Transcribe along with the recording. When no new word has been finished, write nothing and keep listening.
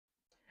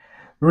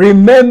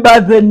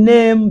Remember the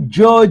name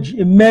George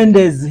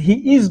Mendes.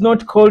 He is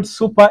not called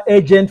super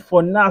agent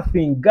for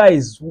nothing.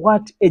 Guys,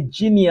 what a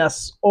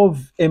genius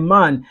of a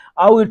man.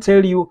 I will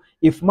tell you,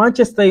 if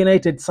Manchester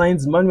United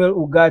signs Manuel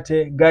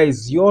Ugarte,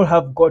 guys, you all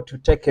have got to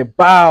take a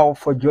bow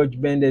for George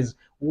Mendes.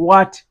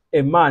 What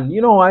a man.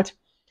 You know what?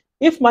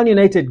 If Man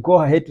United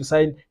go ahead to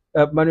sign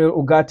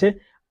Manuel Ugarte,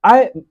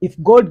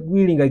 if God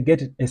willing, I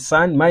get a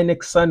son, my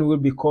next son will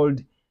be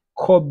called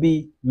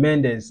Kobe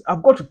Mendes.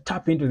 I've got to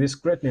tap into this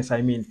greatness.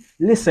 I mean,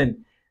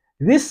 listen,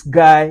 this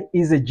guy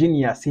is a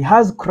genius. He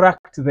has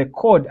cracked the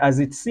code as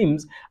it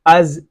seems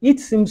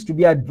to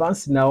be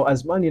advanced now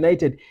as Man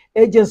United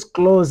edges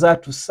closer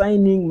to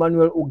signing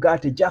Manuel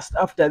Ugarte just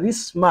after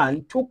this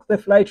man took the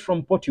flight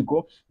from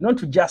Portugal, not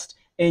to just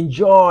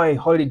enjoy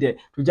holiday,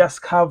 to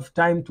just have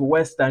time to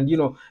waste and, you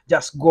know,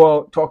 just go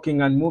out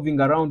talking and moving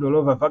around all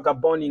over,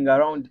 vagabonding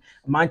around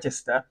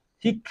Manchester.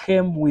 He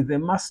came with a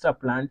master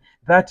plan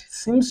that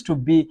seems to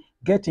be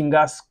getting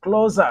us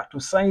closer to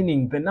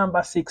signing the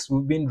number 6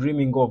 we've been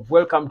dreaming of.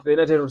 Welcome to the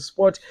United of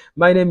Sport.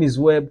 My name is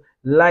Webb.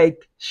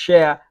 Like,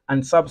 share,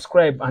 and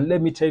subscribe. And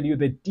let me tell you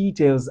the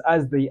details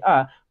as they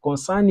are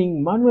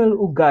concerning Manuel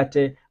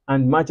Ugarte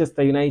and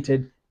Manchester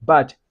United.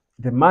 But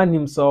the man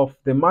himself,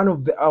 the man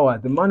of the hour,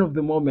 the man of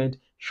the moment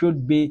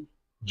should be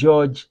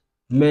George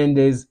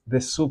Mendes, the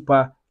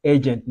super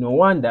agent. No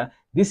wonder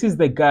this is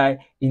the guy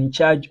in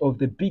charge of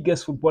the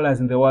biggest footballers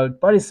in the world.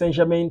 Paris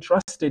Saint-Germain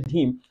trusted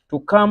him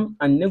to come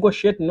and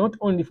negotiate not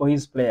only for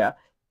his player,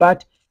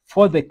 but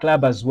for the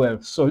club as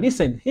well. So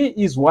listen, here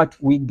is what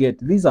we get.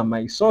 These are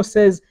my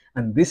sources,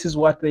 and this is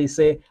what they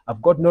say.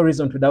 I've got no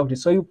reason to doubt it.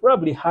 So you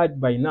probably heard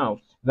by now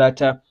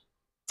that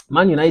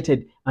Man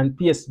United and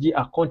PSG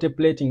are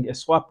contemplating a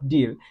swap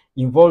deal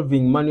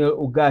involving Manuel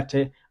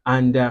Ugarte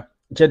and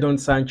Jadon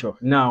Sancho.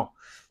 Now,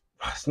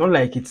 it's not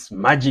like it's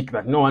magic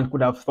that no one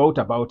could have thought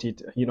about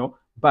it, you know,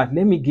 but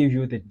let me give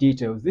you the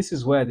details. This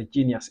is where the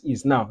genius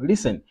is. Now,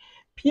 listen,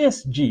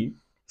 PSG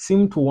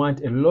seem to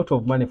want a lot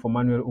of money for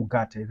Manuel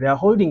Ugarte. They are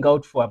holding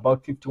out for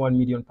about 51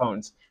 million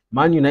pounds.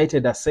 Man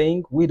United are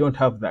saying, we don't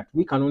have that.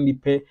 We can only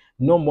pay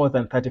no more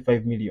than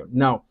 35 million.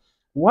 Now,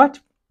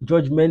 what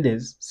George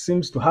Mendes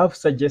seems to have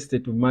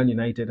suggested to Man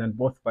United and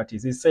both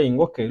parties is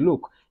saying, okay,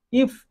 look,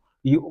 if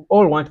you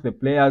all want the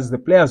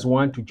players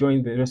want to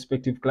join the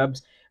respective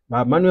clubs.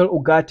 Manuel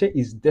Ugarte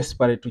is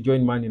desperate to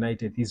join Man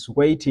United. He's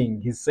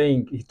waiting. He's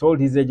saying, he told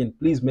his agent,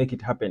 please make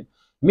it happen.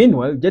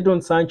 Meanwhile,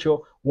 Jadon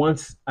Sancho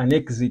wants an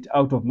exit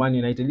out of Man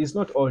United. It's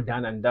not all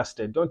done and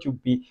dusted. Don't you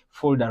be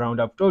fooled around.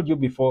 I've told you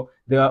before,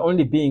 they are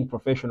only being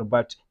professional,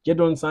 but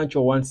Jadon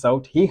Sancho wants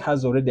out. He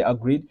has already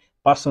agreed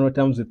personal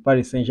terms with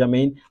Paris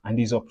Saint-Germain and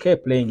is okay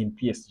playing in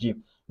PSG.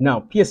 Now,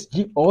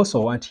 PSG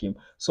also want him.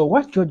 So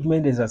what George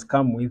Mendes has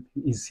come with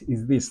is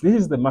this. This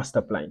is the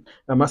master plan.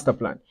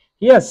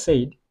 He has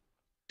said,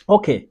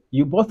 okay,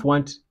 you both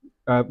want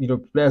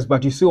players,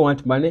 but you still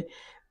want money.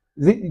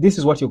 This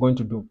is what you're going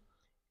to do.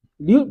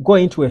 You go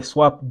into a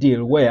swap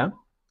deal where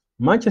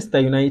Manchester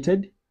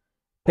United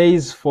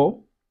pays for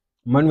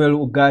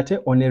Manuel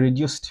Ugarte on a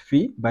reduced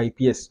fee by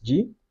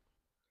PSG.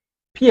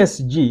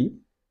 PSG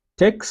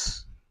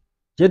takes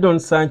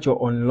Jadon Sancho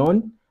on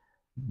loan,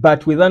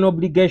 but with an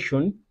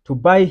obligation to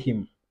buy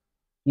him.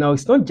 Now,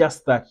 it's not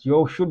just that.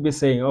 You should be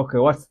saying, okay,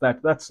 what's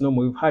that? That's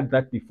normal. We've had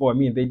that before. I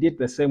mean, they did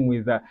the same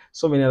with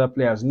so many other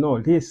players. No,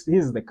 this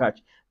is the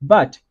catch.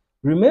 But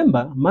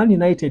remember, Man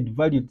United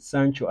valued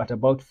Sancho at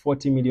about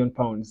 40 million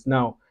pounds.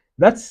 Now,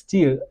 that's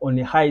still on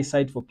the high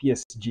side for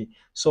PSG.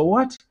 So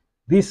what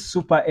this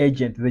super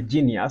agent, the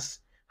genius,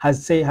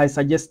 has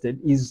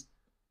suggested is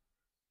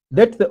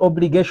let the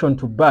obligation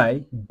to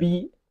buy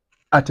be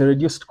at a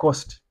reduced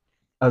cost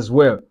as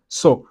well.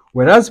 So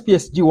whereas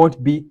PSG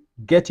won't be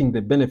getting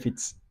the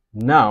benefits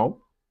now,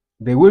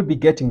 they will be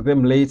getting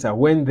them later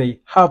when they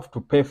have to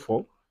pay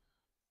for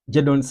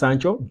Jadon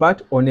Sancho,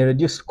 but on a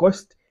reduced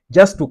cost,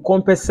 just to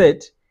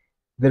compensate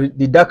the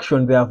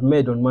deduction they have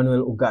made on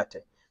Manuel Ugarte.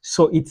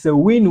 So it's a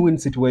win-win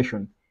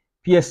situation.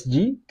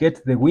 PSG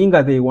get the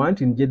winger they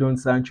want in Jadon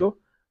Sancho.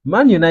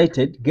 Man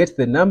United get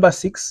the number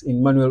 6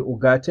 in Manuel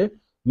Ugarte.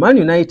 Man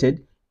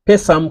United pay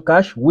some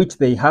cash, which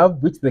they have,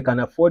 which they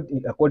can afford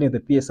according to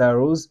the PSR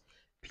rules.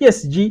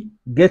 PSG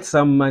get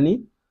some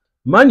money.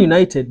 Man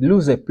United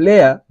lose a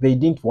player they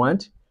didn't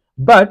want,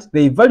 but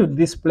they valued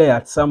this player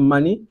at some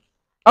money.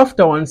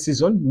 After one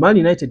season, Man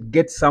United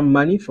gets some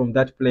money from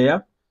that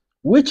player,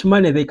 which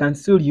money they can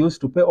still use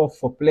to pay off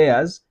for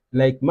players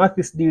like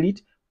Mathis De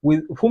Ligt,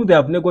 with whom they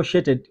have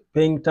negotiated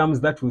paying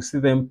terms that will see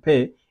them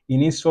pay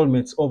in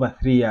installments over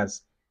 3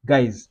 years.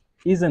 Guys,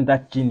 isn't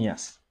that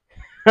genius?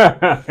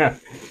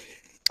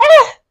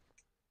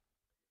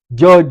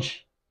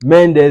 George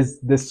Mendes,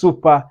 the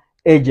super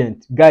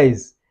agent.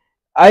 Guys,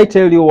 I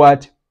tell you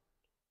what,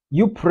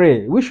 you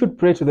pray. We should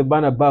pray to the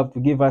banner above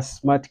to give us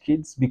smart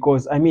kids,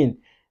 because, I mean,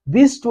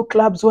 these two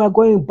clubs were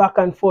going back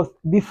and forth.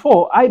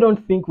 Before, I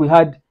don't think we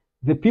had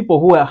the people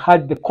who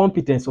had the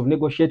competence of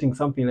negotiating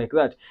something like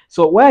that.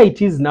 So where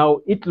it is now,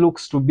 it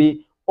looks to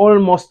be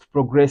almost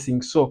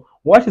progressing. So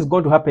what is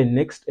going to happen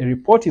next? A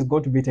report is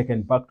going to be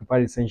taken back to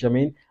Paris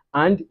Saint-Germain,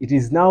 and it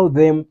is now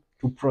them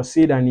to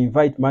proceed and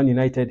invite Man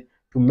United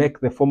to make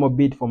the formal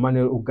bid for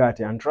Manuel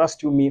Ugarte. And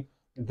trust you me,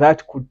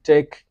 that could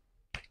take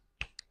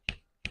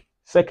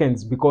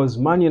seconds, because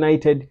Man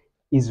United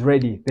is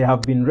ready. They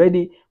have been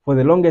ready for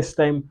the longest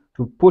time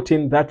to put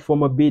in that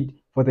formal bid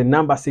for the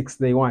number 6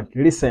 they want.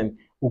 Listen,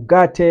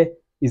 Ugarte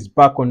is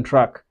back on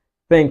track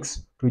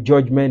thanks to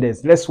George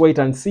Mendes. Let's wait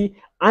and see,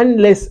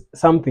 unless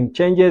something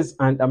changes,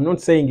 and I'm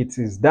not saying it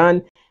is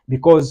done,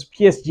 because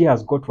PSG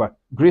has got to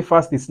agree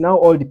first. It's now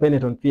all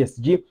dependent on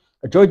PSG.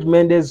 George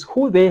Mendes,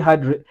 who they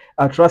had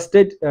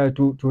trusted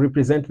to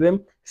represent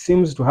them,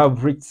 seems to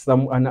have reached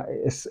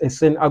a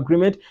certain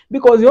agreement,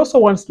 because he also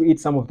wants to eat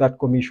some of that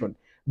commission,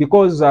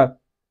 because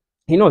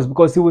he knows,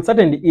 because he will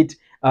certainly eat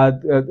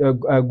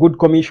a good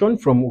commission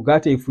from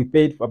Ugarte. If we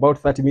paid about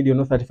 30 million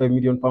or 35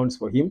 million pounds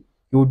for him,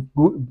 he would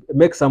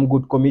make some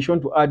good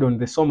commission to add on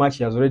the so much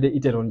he has already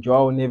eaten on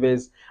Joao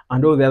Neves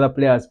and all the other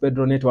players,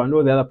 Pedro Neto and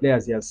all the other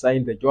players he has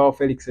signed, the Joao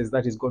Felix says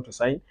that he's going to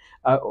sign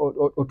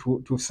or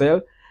to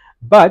sell.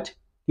 But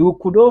you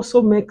could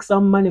also make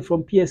some money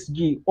from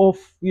PSG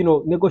off,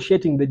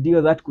 negotiating the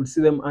deal that could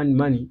see them earn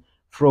money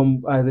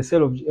from the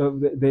sale of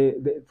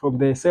from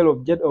the sale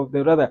of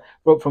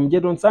from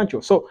Jadon Sancho.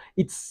 So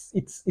it's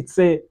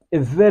a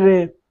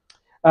very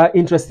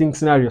interesting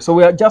scenario. So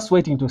we are just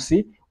waiting to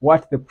see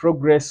what the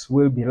progress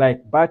will be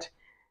like. But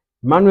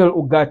Manuel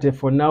Ugarte,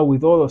 for now,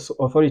 with all the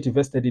authority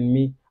vested in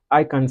me,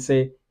 I can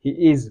say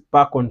he is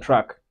back on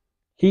track.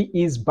 He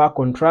is back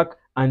on track,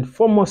 and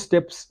 4 more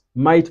steps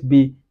might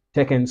be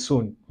taken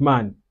soon.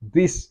 Man,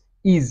 this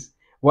is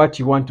what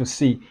you want to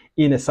see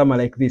in a summer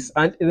like this.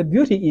 And the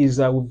beauty is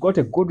we've got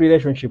a good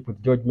relationship with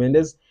George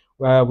Mendes.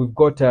 We've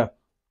got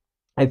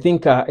I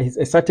think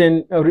a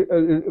certain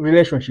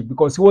relationship,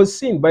 because he was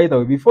seen, by the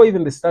way, before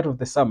even the start of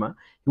the summer,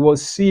 he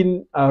was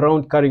seen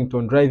around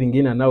Carrington driving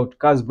in and out,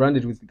 cars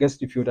branded with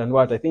Guestfield and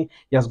what. I think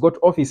he has got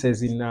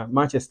offices in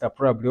Manchester,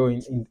 probably, or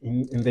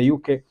in the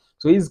UK.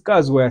 So his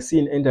cars were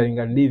seen entering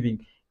and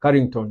leaving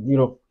Carrington.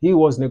 He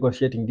was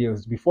negotiating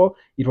deals. Before,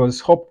 it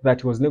was hoped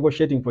that he was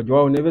negotiating for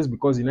Joao Neves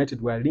because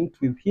United were linked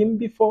with him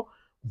before,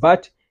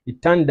 but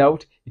it turned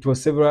out it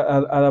was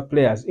several other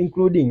players,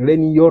 including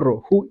Lenny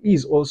Yoro, who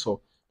is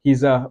also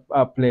he's a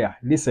player.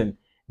 Listen,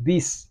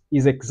 this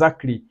is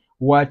exactly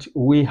what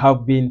we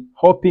have been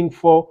hoping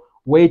for,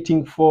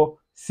 waiting for,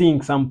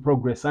 seeing some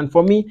progress. And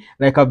for me,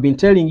 like I've been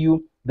telling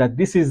you, that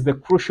this is the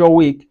crucial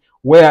week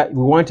where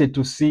we wanted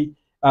to see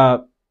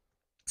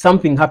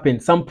something happen,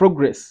 some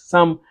progress,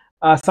 some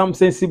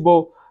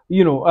sensible,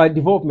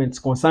 developments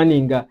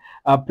concerning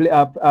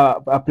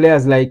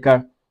players like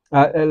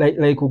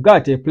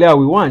Ugarte, a player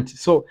we want.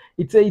 So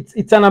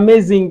it's an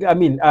amazing,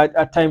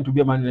 a time to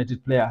be a Man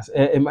United player,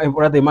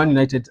 rather a Man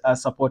United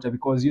supporter,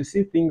 because you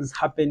see things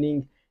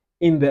happening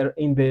in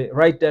the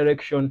right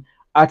direction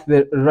at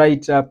the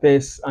right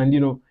pace,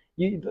 and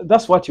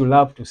that's what you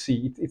love to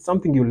see. It's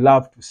something you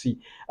love to see.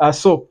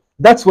 So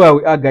that's where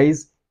we are,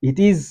 guys. It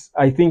is,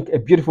 I think, a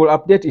beautiful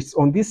update. It's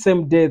on this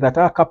same day that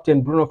our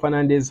captain Bruno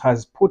Fernandes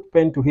has put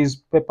pen to his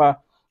paper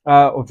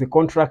of the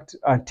contract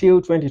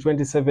until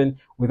 2027,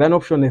 with an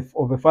option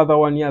of a further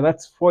 1 year.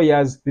 That's 4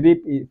 years,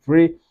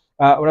 three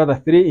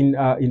in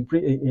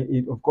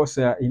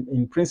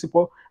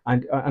principle,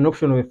 and an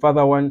option of a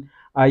further 1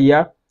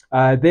 year.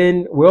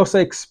 Then we also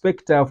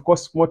expect, of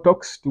course, more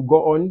talks to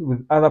go on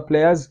with other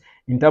players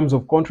in terms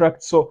of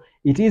contracts. So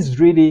it is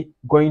really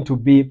going to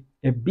be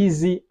a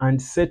busy and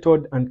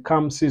settled and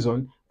calm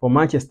season for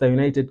Manchester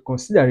United,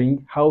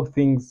 considering how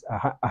things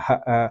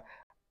are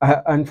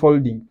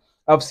unfolding.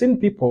 I've seen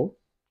people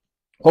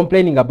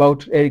complaining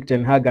about Erik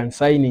ten Hag and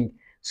signing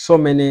so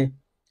many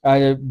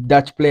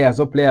Dutch players,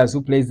 or players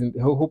who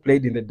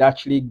played in the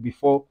Dutch league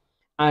before,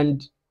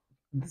 and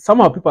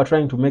somehow people are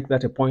trying to make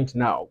that a point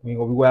now. We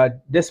were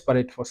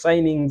desperate for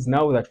signings.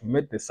 Now that we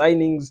made the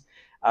signings,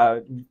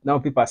 now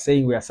people are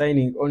saying we are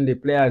signing only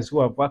players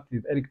who have worked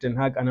with Erik ten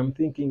Hag, and I'm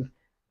thinking,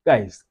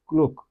 guys,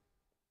 look,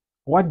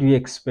 what do you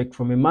expect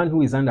from a man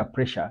who is under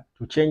pressure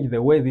to change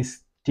the way this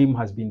team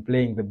has been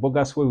playing, the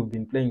bogus way we've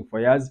been playing for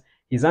years?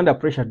 He's under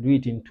pressure to do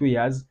it in 2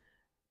 years.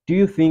 Do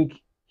you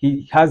think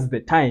he has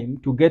the time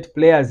to get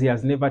players he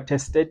has never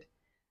tested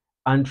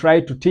and try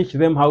to teach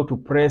them how to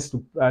press,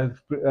 to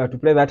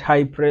play that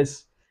high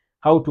press,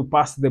 how to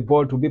pass the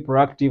ball, to be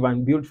proactive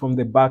and build from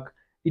the back?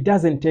 It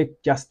doesn't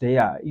take just a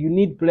year. You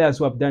need players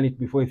who have done it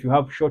before if you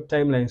have short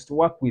timelines to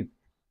work with.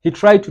 He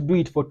tried to do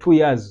it for 2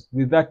 years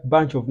with that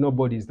bunch of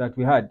nobodies that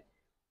we had,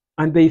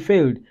 and they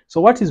failed. So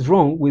what is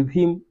wrong with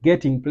him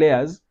getting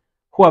players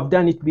who have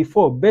done it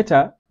before?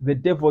 Better the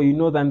devil you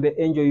know than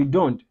the angel you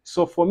don't.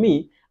 So for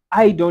me,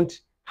 I don't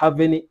have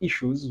any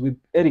issues with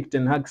Erik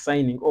ten Hag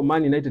signing, or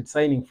Man United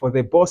signing for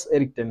the boss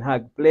Erik ten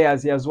Hag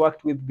players he has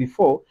worked with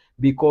before,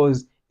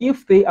 because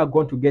if they are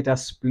going to get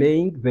us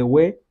playing the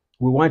way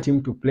we want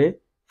him to play,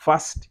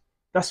 fast,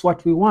 that's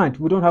what we want.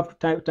 We don't have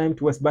time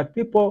to waste. But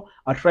people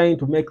are trying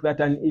to make that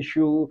an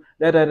issue.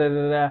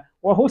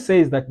 Well, who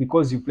says that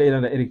because you played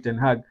under Erik ten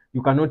Hag,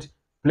 you cannot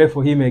play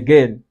for him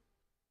again?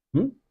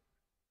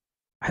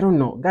 I don't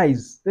know,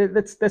 guys.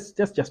 Let's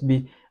just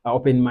be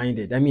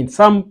open-minded. I mean,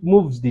 some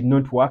moves did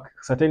not work.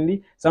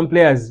 Certainly, some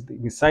players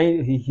he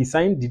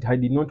signed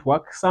did not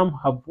work. Some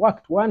have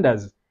worked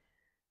wonders.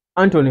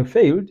 Anthony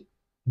failed,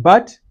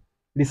 but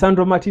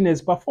Lisandro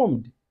Martinez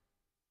performed,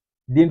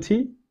 didn't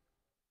he?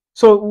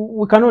 So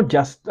we cannot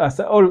just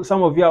all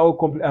some of you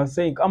are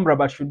saying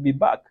Amrabat should be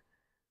back.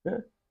 Eh?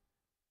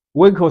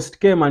 Weghorst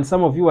came, and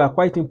some of you are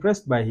quite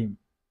impressed by him.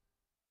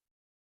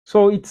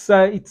 So it's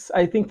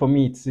I think for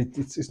me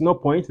it's no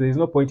point. There is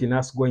no point in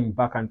us going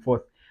back and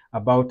forth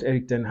about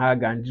Eric Ten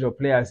Hag and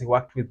players he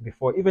worked with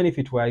before. Even if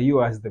it were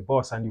you as the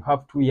boss and you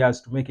have 2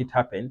 years to make it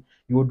happen,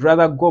 you would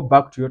rather go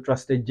back to your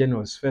trusted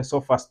generals first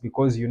so fast,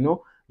 because you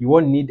know you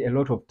won't need a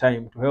lot of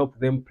time to help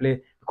them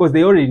play, because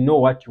they already know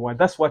what you want.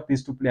 That's what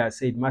these two players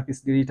said,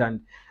 Mathis Dirit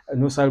and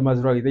Nosal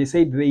Mazraoui. They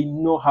said they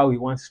know how he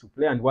wants to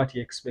play and what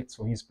he expects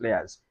from his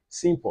players.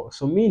 Simple.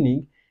 So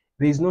meaning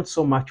there is not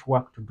so much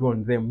work to do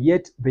on them,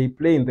 yet they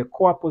play in the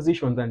core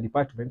positions and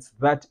departments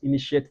that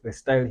initiate the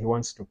style he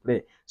wants to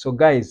play. So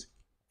guys,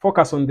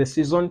 focus on the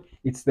season.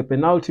 It's the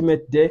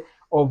penultimate day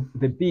of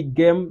the big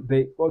game,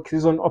 the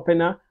season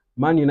opener,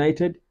 Man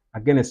United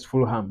against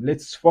Fulham.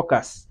 Let's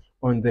focus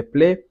on the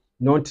play,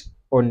 not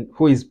on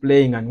who is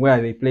playing and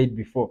where they played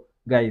before.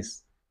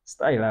 Guys,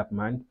 style up,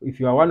 man. If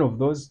you are one of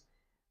those,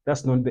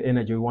 that's not the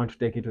energy we want to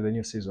take into the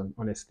new season,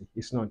 honestly.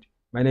 It's not.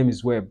 My name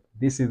is Webb.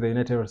 This is the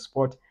United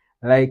Sport.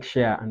 Like,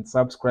 share, and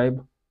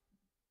subscribe.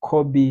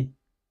 Kobe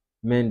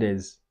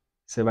Mendes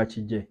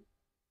Sebachije.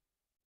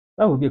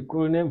 That would be a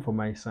cool name for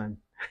my son.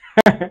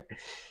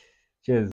 Cheers.